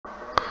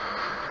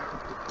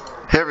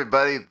Hey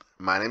everybody,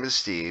 my name is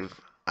Steve.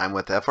 I'm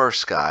with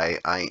FrSky.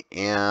 I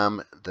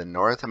am the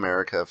North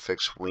America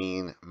Fixed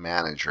Wing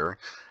Manager,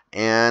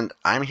 and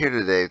I'm here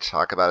today to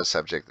talk about a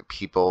subject that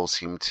people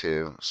seem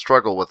to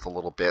struggle with a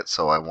little bit,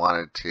 so I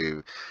wanted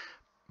to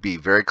be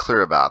very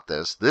clear about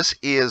this. This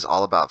is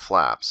all about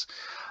flaps.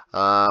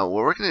 What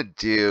we're going to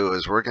do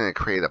is we're going to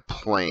create a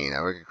plane.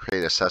 We're going to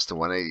create a Cessna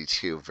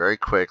 182 very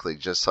quickly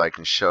just so I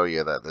can show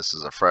you that this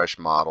is a fresh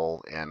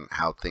model and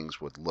how things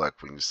would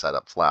look when you set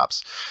up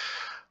flaps.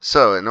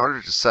 So in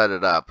order to set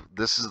it up,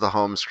 this is the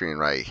home screen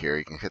right here.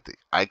 You can hit the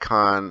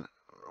icon,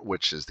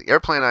 which is the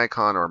airplane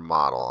icon or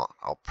model.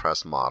 I'll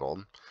press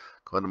model.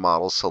 Go into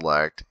model,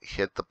 select,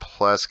 hit the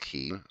plus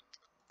key.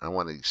 I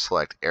want to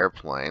select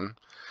airplane.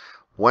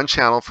 One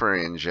channel for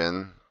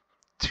engine,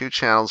 two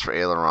channels for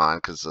aileron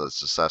because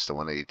it's a Cessna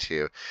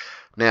 182.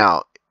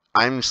 Now,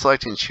 I'm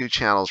selecting two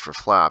channels for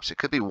flaps. It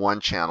could be one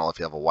channel if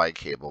you have a wide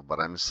cable,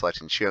 but I'm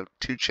selecting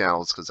two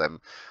channels because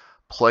I'm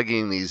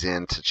plugging these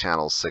into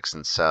channels 6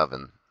 and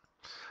 7.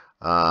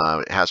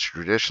 It has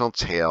traditional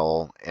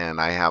tail, and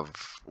I have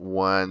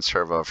one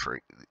servo for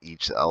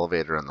each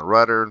elevator and the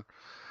rudder.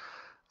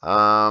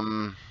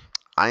 I'm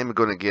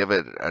going to give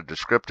it a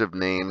descriptive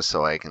name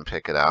so I can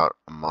pick it out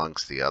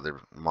amongst the other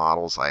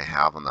models I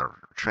have on the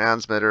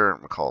transmitter. I'm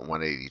going to call it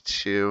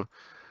 182.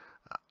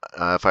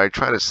 If I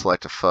try to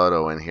select a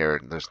photo in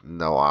here, there's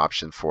no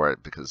option for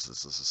it because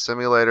this is a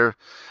simulator.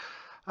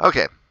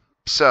 Okay,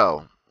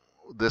 so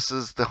this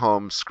is the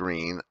home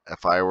screen.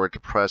 If I were to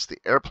press the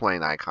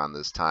airplane icon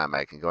this time,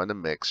 I can go into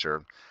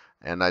Mixer,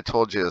 and I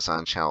told you this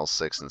on channel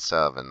 6 and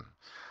 7.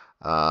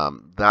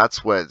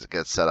 That's what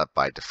gets set up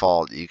by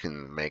default. You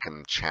can make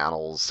them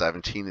channels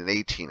 17 and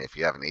 18 if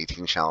you have an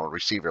 18 channel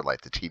receiver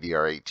like the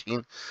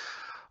TDR-18,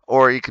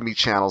 or you can be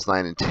channels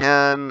 9 and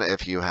 10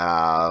 if you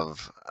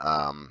have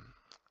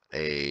a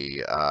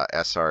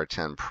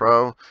SR10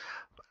 Pro.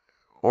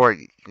 Or,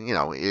 you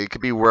know, it could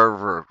be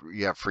wherever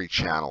you have free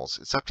channels.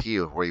 It's up to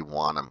you where you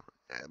want them.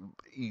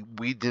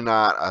 We do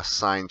not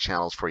assign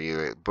channels for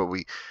you, but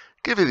we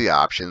give you the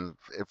option.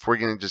 If we're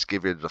going to just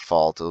give you the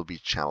default, it'll be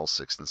channel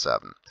 6 and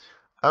 7.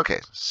 Okay,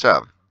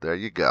 so there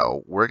you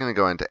go. We're going to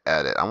go into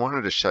edit. I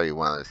wanted to show you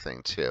one other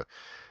thing too.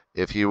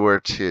 If you were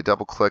to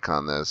double click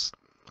on this,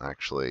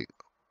 actually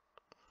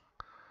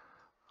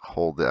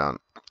hold down,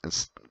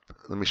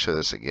 let me show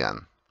this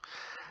again.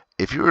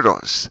 If you were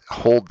to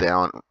hold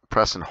down,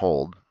 press and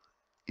hold,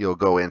 you'll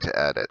go into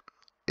edit.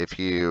 If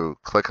you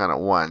click on it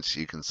once,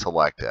 you can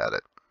select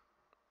edit.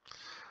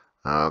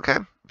 Okay,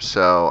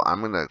 so I'm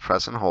going to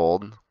press and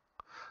hold.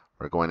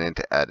 We're going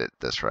into edit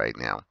this right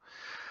now.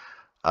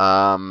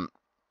 I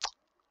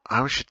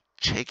should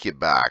take you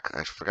back.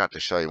 I forgot to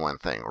show you one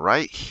thing.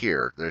 Right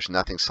here, there's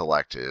nothing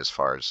selected as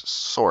far as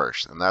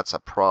source, and that's a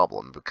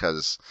problem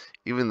because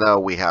even though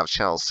we have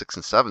channels 6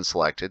 and 7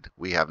 selected,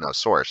 we have no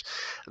source.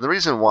 And the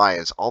reason why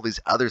is all these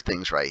other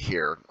things right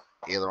here,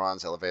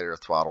 ailerons, elevator,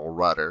 throttle,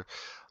 rudder,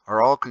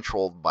 are all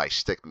controlled by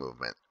stick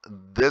movement.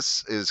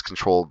 This is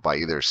controlled by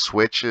either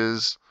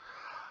switches,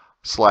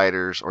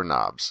 sliders, or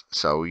knobs.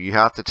 So you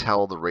have to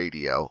tell the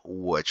radio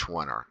which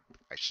one are.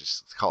 I should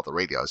call it the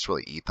radio. It's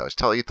really Ethos.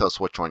 Tell Ethos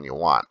which one you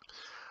want.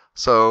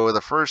 So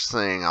the first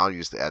thing, I'll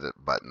use the edit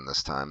button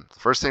this time. The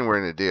first thing we're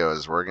going to do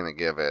is we're going to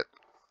give it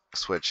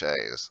switch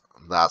A's.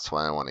 That's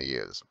what I want to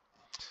use.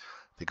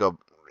 If you go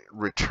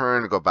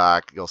return, go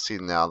back, you'll see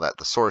now that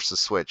the source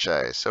is switch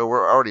A. So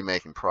we're already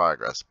making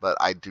progress, but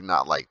I do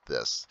not like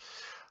this.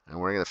 And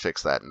we're going to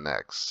fix that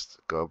next.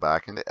 Go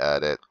back into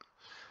edit.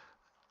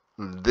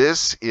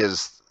 This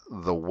is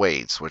the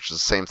weights, which is the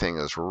same thing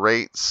as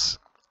rates.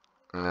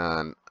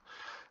 And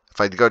if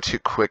I go too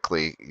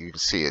quickly, you can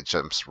see it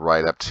jumps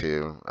right up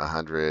to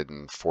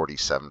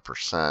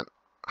 147%.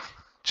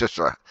 Just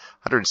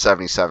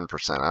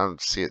 177%. I don't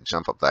see it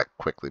jump up that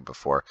quickly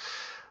before.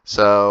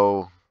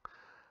 So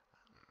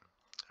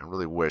I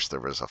really wish there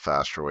was a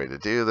faster way to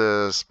do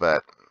this,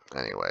 but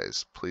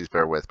anyways, please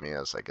bear with me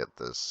as I get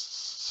this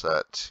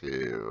set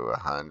to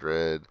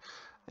 100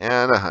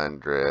 and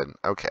 100.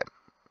 Okay,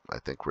 I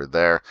think we're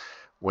there.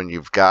 When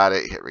you've got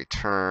it, hit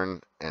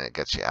return, and it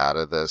gets you out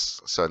of this.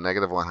 So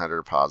negative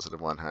 100,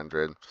 positive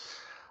 100.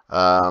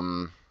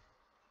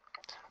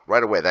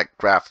 Right away, that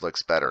graph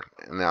looks better.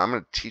 And now I'm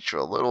going to teach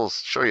you a little,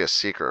 show you a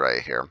secret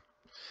right here.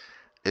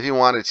 If you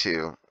wanted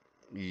to,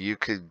 you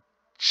could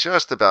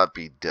just about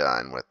be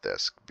done with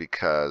this,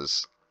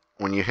 because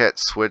when you hit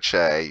switch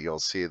A, you'll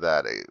see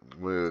that it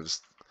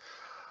moves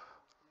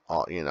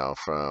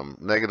from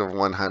negative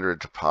 100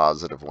 to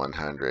positive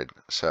 100.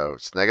 So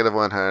it's negative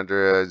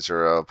 100,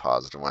 0,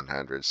 positive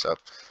 100. So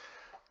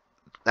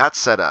that's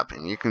set up,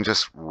 and you can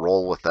just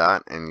roll with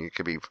that, and you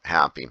can be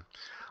happy.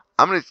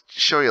 I'm going to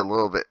show you a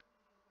little bit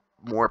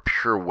more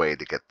pure way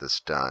to get this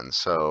done.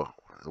 So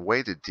the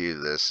way to do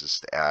this is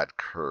to add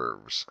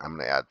curves. I'm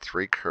going to add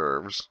 3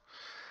 curves,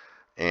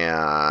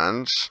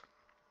 and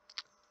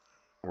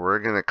we're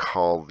going to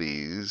call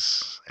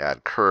these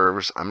add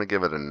curves. I'm going to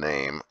give it a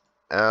name,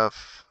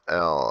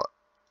 FLAPS.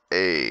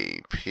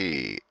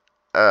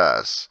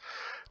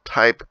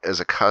 Type as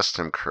a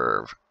custom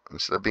curve.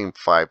 Instead of being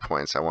 5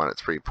 points, I want it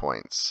 3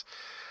 points.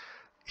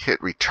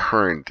 Hit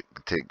return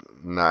to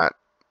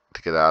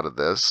get out of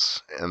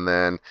this. And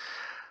then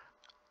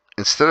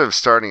instead of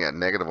starting at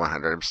negative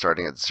 100, I'm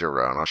starting at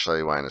 0. And I'll show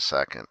you why in a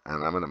second.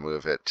 And I'm going to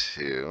move it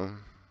to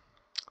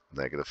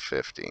negative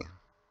 50.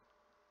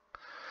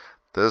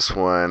 This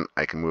one,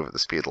 I can move at the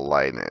speed of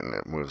light, and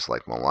it moves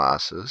like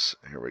molasses.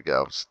 Here we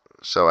go.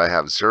 So I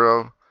have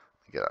 0,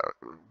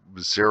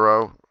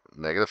 0,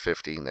 negative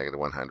 50, negative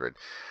 100.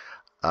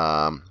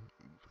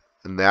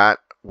 And that,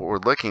 what we're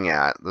looking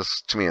at,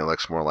 this to me it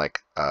looks more like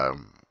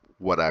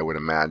what I would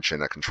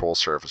imagine a control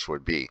surface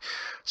would be.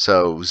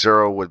 So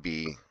 0 would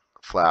be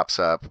flaps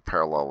up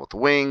parallel with the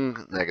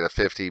wing, negative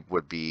 50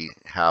 would be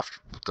half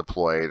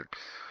deployed,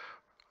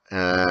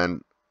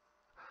 and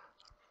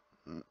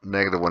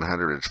negative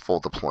 100 is full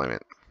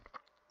deployment.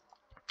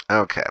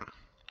 Okay,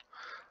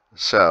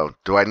 so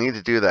do I need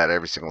to do that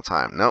every single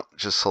time? Nope,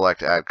 just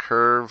select add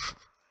curve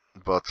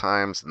both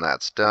times and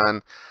that's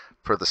done.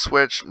 For the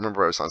switch,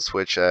 remember I was on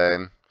switch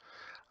A.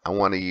 I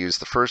want to use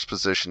the first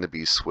position to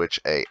be switch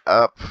A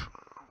up,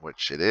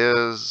 which it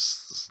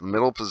is. The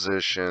middle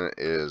position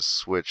is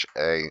switch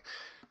A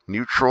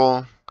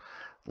neutral.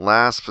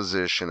 Last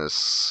position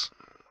is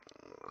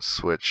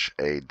switch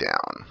A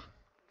down.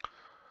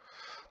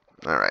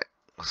 All right,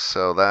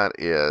 so that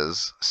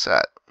is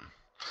set.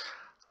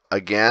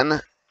 Again,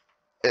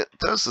 it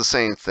does the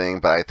same thing,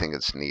 but I think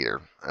it's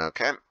neater.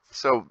 Okay,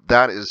 so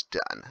that is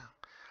done.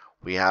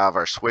 We have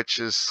our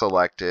switches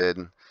selected.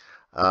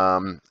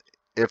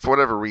 If for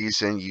whatever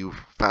reason you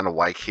found a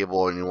Y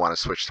cable and you want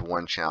to switch to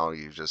one channel,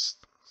 you just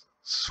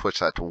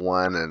switch that to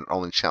 1 and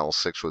only channel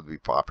 6 would be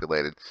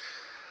populated.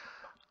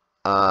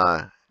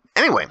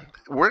 Anyway,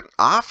 we're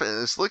off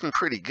and it's looking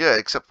pretty good,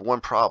 except for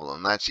one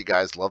problem. That's you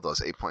guys love those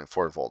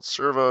 8.4 volt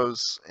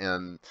servos,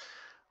 and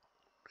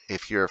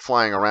if you're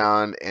flying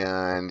around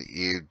and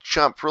you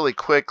jump really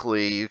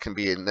quickly, you can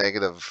be in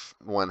negative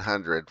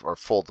 100 or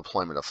full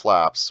deployment of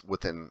flaps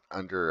within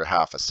under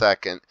half a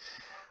second,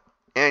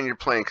 and your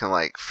plane can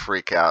like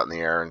freak out in the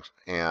air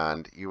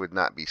and you would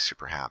not be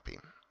super happy.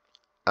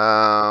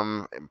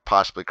 And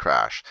possibly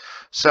crash.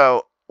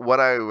 So what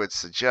I would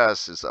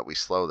suggest is that we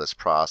slow this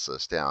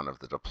process down of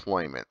the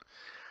deployment.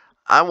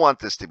 I want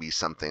this to be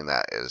something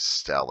that is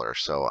stellar,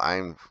 so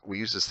we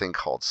use this thing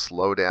called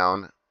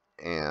slowdown,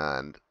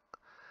 and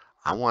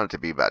I want it to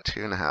be about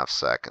 2.5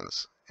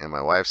 seconds, and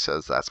my wife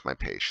says that's my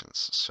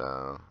patience.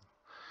 So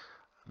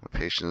my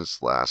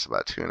patience lasts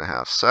about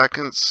 2.5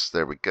 seconds.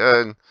 There we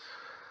go.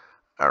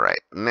 All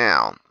right,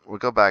 now we'll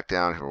go back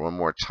down here one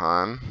more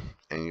time,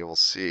 and you will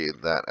see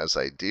that as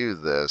I do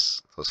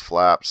this, those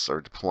flaps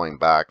are deploying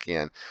back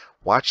in.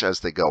 Watch as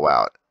they go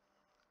out.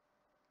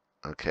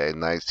 Okay,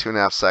 nice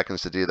 2.5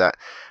 seconds to do that.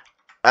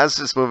 As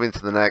it's moving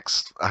to the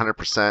next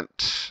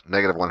 100%,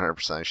 negative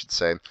 100%, I should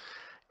say,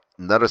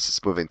 notice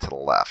it's moving to the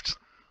left.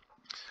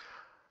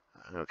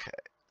 Okay,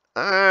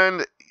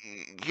 and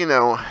you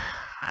know,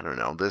 I don't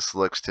know, this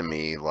looks to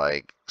me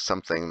like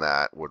something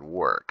that would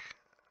work.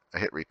 I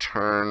hit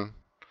return.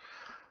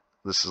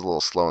 This is a little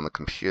slow on the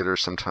computer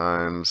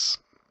sometimes.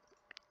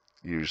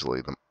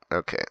 Usually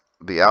okay,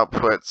 the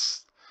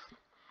outputs,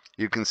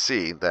 you can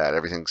see that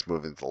everything's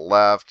moving to the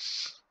left.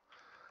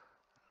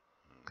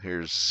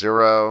 Here's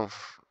 0,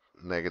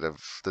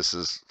 negative, this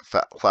is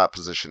flap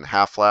position,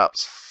 half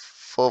flaps,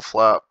 full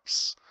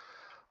flaps,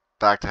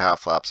 back to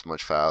half flaps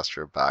much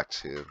faster, back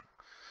to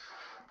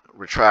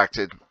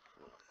retracted,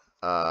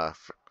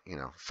 you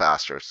know,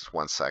 faster. It's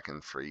 1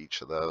 second for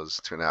each of those,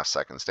 2.5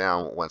 seconds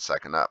down, 1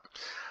 second up.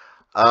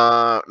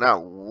 Now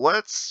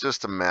let's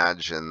just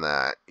imagine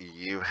that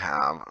you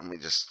have, let me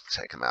just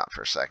take them out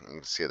for a second.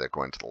 You can see they're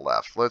going to the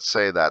left. Let's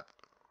say that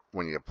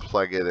when you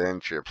plug it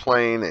into your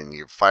plane and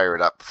you fire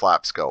it up, the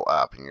flaps go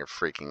up and you're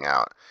freaking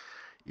out.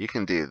 You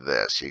can do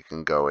this. You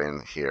can go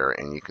in here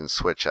and you can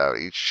switch out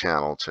each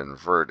channel to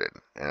inverted.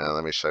 And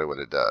let me show you what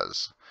it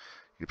does.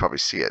 You probably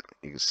see it.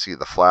 You can see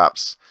the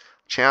flaps.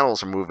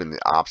 Channels are moving the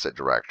opposite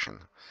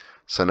direction.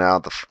 So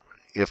now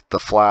if the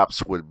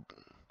flaps would,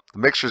 the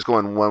mixture is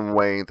going one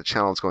way, the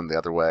channel is going the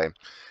other way,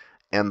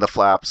 and the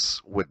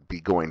flaps would be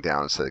going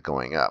down instead of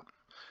going up.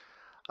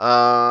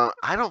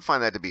 I don't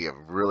find that to be a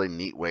really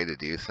neat way to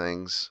do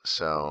things,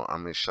 so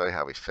I'm going to show you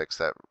how we fix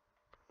that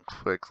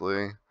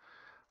quickly.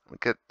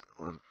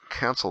 We'll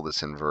cancel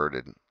this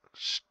inverted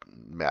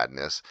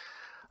madness.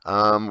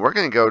 We're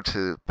going to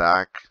go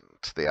back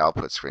to the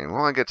output screen.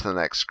 When I get to the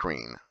next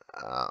screen,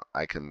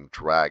 I can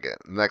drag it.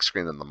 The next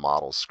screen than the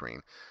model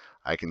screen.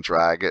 I can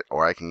drag it,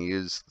 or I can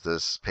use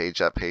this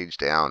page up, page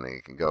down, and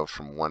you can go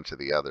from one to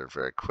the other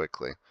very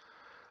quickly.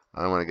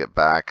 I want to get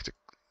back to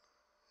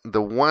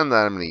the one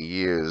that I'm going to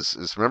use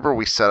is, remember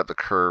we set up the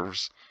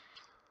curves?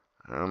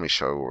 Let me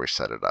show you where we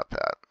set it up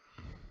at.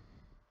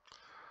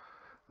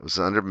 It was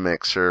under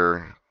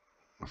mixer.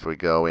 If we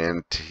go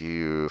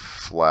into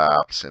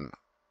flaps and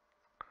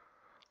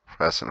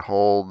press and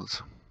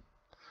hold,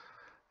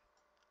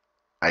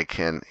 I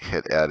can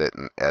hit edit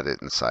and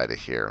edit inside of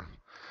here.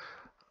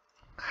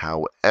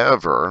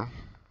 However,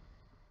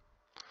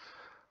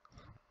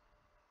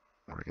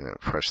 We're going to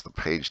press the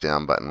page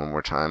down button one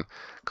more time.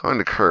 Going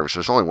to curves.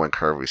 There's only one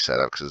curve we set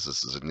up because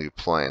this is a new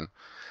plane.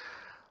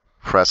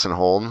 Press and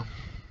hold.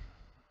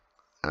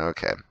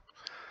 Okay.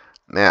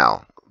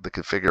 Now, the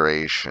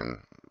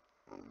configuration,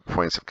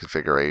 points of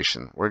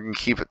configuration. We're going to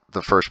keep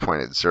the first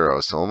point at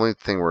 0. So the only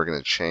thing we're going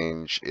to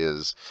change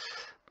is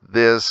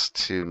this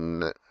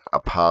to a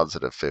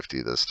positive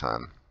 50 this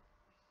time.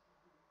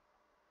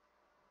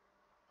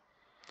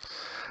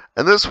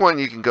 And this one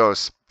you can go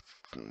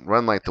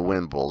run like the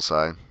wind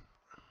bullseye. Do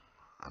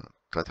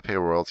I have to pay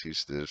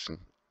royalties to this?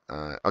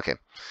 Okay.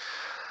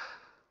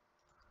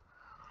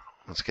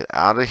 Let's get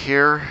out of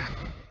here.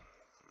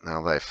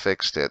 Now that I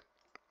fixed it,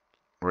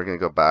 we're going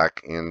to go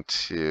back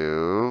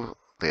into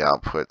the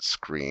output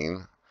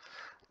screen.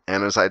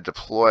 And as I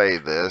deploy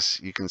this,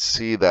 you can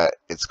see that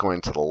it's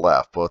going to the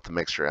left, both the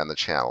mixture and the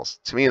channels.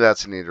 To me,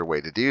 that's a neater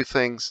way to do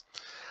things.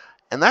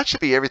 And that should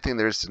be everything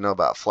there is to know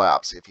about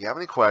flaps. If you have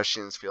any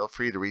questions, feel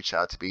free to reach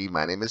out to me.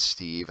 My name is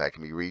Steve. I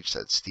can be reached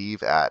at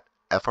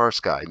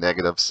steve@FrSky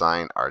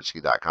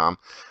 -rc.com.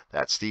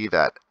 That's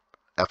Steve@FrSky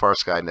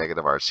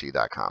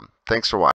 -rc.com. Thanks for watching.